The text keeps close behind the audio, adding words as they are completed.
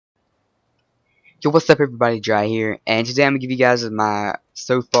Yo, what's up everybody, Dry here, and today I'm going to give you guys my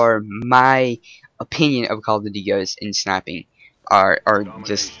opinion of Call of Duty Ghosts in sniping, or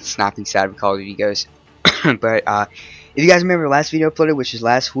just sniping side of Call of Duty Ghosts. But if you guys remember the last video I uploaded, which was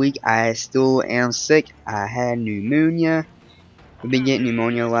last week, I still am sick. I had pneumonia. I've been getting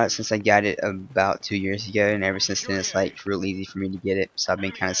pneumonia a lot since I got it about 2 years ago, and ever since then it's like real easy for me to get it, so I've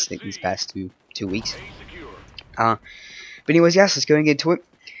been kind of sick these past two weeks. But anyways, guys, let's go and get to it.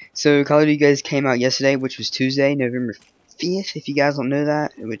 So Call of Duty guys came out yesterday, which was Tuesday, November 5th, if you guys don't know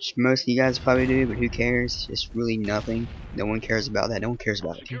that, which most of you guys probably do, but who cares? It's just really nothing. No one cares about that. No one cares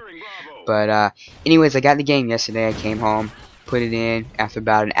about it. But anyways, I got the game yesterday. I came home, put it in after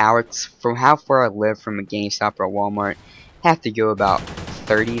about an hour. From how far I live from a GameStop or a Walmart, have to go about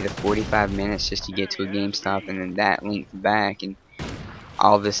 30 to 45 minutes just to get to a GameStop, and then that length back and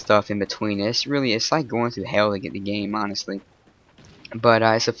all this stuff in between. It's like going through hell to get the game, honestly. But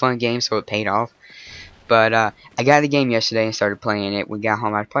it's a fun game, so it paid off. But I got the game yesterday and started playing it. We got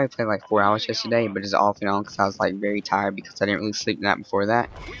home. I probably played like 4 hours yesterday, but it's off and on because I was like very tired because I didn't really sleep the night before that.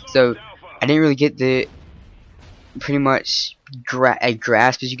 So I didn't really get the pretty much a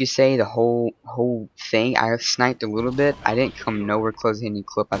grasp, as you could say, the whole thing. I sniped a little bit. I didn't come nowhere close to hitting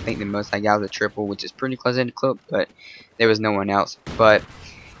clip. I think the most I got was a triple, which is pretty close to the clip, but there was no one else. But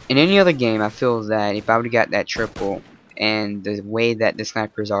in any other game, I feel that if I would have got that triple, and the way that the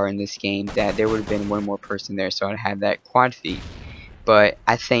snipers are in this game, that there would have been one more person there, so I'd have that quad feed. But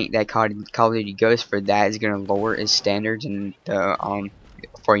I think that Call of Duty Ghosts for that is going to lower its standards in the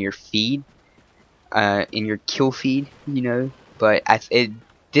for your feed, in your kill feed, you know. But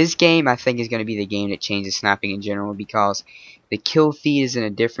this game I think is going to be the game that changes sniping in general, because the kill feed is in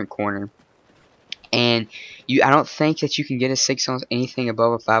a different corner. And I don't think that you can get a 6 on anything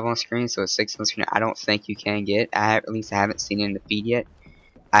above a 5 on screen. So a 6 on screen, I don't think you can get. At least I haven't seen it in the feed yet.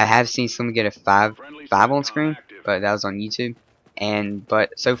 I have seen someone get a 5 on screen, but that was on YouTube.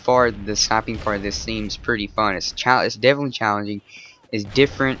 But so far the sniping part of this seems pretty fun. It's definitely challenging. It's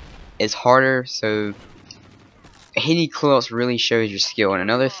different. It's harder. So hitting clips really shows your skill. And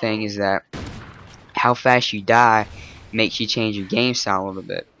another thing is that how fast you die makes you change your game style a little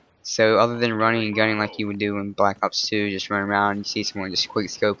bit. So other than running and gunning like you would do in Black Ops 2, just run around, you see someone, just quick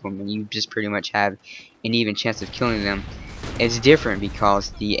scope them, and you just pretty much have an even chance of killing them. It's different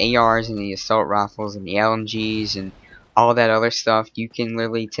because the ARs and the assault rifles and the LMGs and all that other stuff, you can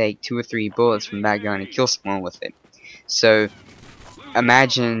literally take 2 or 3 bullets from that gun and kill someone with it. So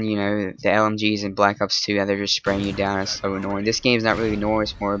imagine, you know, the LMGs in Black Ops 2, how they're just spraying you down. It's so annoying. This game's not really annoying.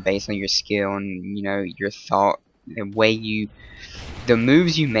 It's more based on your skill and, you know, your thought, the way the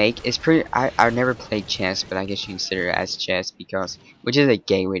moves you make is pretty. I've never played chess, but I guess you consider it as chess, because, which is a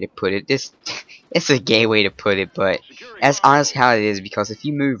gay way to put it. It's a gay way to put it, but that's honestly how it is, because if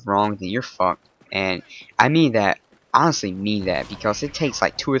you move wrong, then you're fucked. And I mean that, honestly mean that, because it takes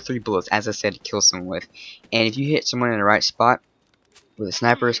like 2 or 3 bullets, as I said, to kill someone with. And if you hit someone in the right spot with a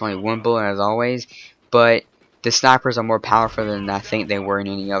sniper, it's only 1 bullet as always, but the snipers are more powerful than I think they were in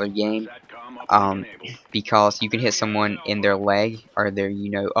any other game. Because you can hit someone in their leg, or their, you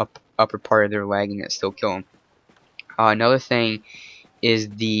know, upper part of their leg, and it still kill them. Another thing is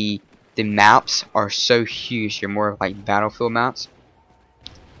the maps are so huge. They're more like battlefield maps,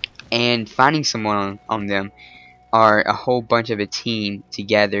 and finding someone on them are a whole bunch of a team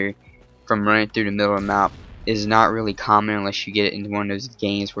together from running through the middle of the map is not really common unless you get it into one of those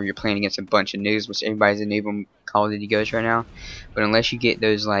games where you're playing against a bunch of noobs, which everybody's a noob on Call of Duty Ghosts right now. But unless you get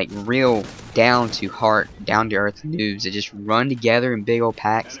those like real down to earth noobs that just run together in big old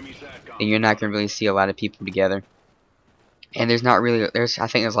packs, then you're not gonna really see a lot of people together. And I think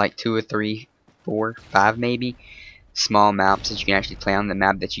there's like 2 or 3, 4, 5 maybe small maps that you can actually play on. The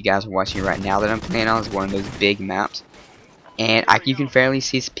map that you guys are watching right now that I'm playing on is one of those big maps. And you can fairly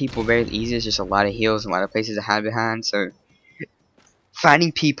see people very easy. There's just a lot of hills and a lot of places to hide behind. So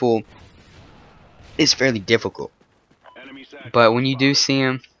finding people is fairly difficult. But when you do see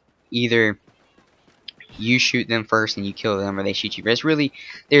them, either you shoot them first and you kill them, or they shoot you.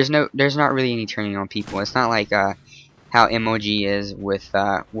 There's not really any turning on people. It's not like how MOG is with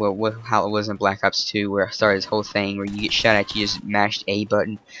how it was in Black Ops 2, where I started this whole thing where you get shot at, you just mashed A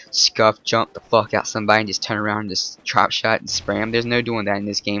button, scuff, jump the fuck out somebody, and just turn around and just drop shot and spray them. There's no doing that in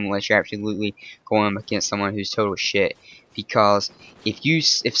this game unless you're absolutely going up against someone who's total shit. Because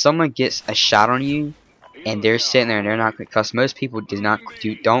if someone gets a shot on you and they're sitting there and they're not, because most people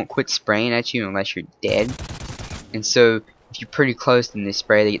don't quit spraying at you unless you're dead, and so if you're pretty close, then they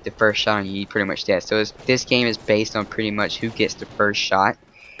spray, they get the first shot on you, you're pretty much dead. So this game is based on pretty much who gets the first shot.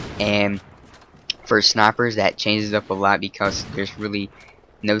 And for snipers, that changes up a lot, because there's really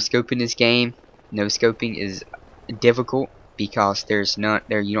no scope in this game. no scoping is difficult because there's not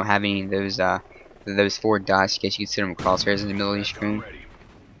there you don't have any of those 4 dots. I guess you consider them crosshairs in the middle of your screen.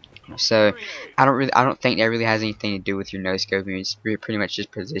 So I don't think that really has anything to do with your no scoping. It's pretty much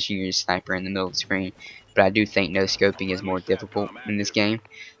just positioning your sniper in the middle of the screen. But I do think no scoping is more difficult in this game.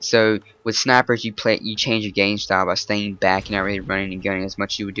 So with snipers, you change your game style by staying back and not really running and gunning as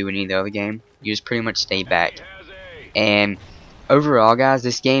much as you would do in any other game. You just pretty much stay back. And overall, guys,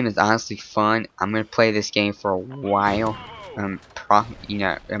 this game is honestly fun. I'm gonna play this game for a while. I'm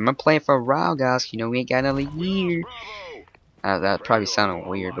gonna play it for a while, guys. You know, we ain't got another year. That probably sounded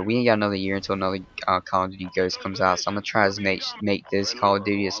weird, but we ain't got another year until another Call of Duty Ghost comes out. So I'm gonna try to make this Call of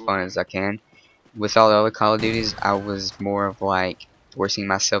Duty as fun as I can. With all the other Call of Duties, I was more of like forcing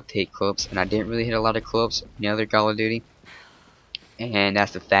myself to hit clips, and I didn't really hit a lot of clips in the other Call of Duty. And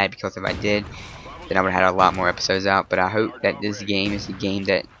that's the fact, because if I did, then I would have had a lot more episodes out. But I hope that this game is a game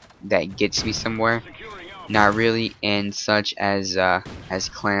that gets me somewhere. Not really in such as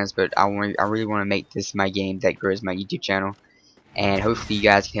clans, but I really want to make this my game that grows my YouTube channel. And hopefully you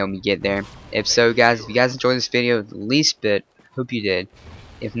guys can help me get there. If so, guys, if you guys enjoyed this video the least bit, hope you did.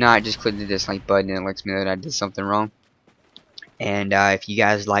 If not, just click the dislike button and it lets me know that I did something wrong. And if you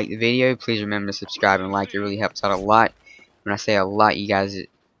guys like the video, please remember to subscribe and like. It really helps out a lot. When I say a lot, you guys, it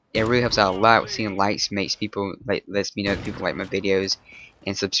really helps out a lot. Seeing likes lets me know that people like my videos,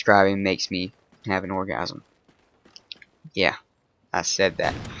 and subscribing makes me have an orgasm. Yeah, I said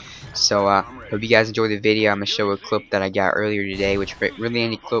that. So hope you guys enjoyed the video. I'm gonna show a clip that I got earlier today, which really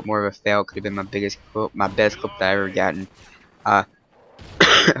any clip, more of a fail. Could have been my biggest clip, my best clip that I ever gotten.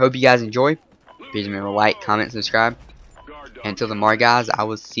 Hope you guys enjoy. Please remember to like, comment, subscribe. And until tomorrow, guys, I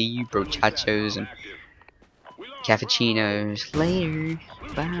will see you, brochachos and cappuccinos later.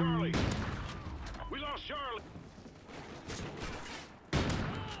 Bye.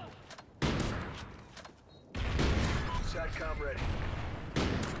 SATCOM ready.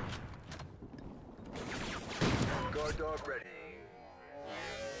 Guard dog ready.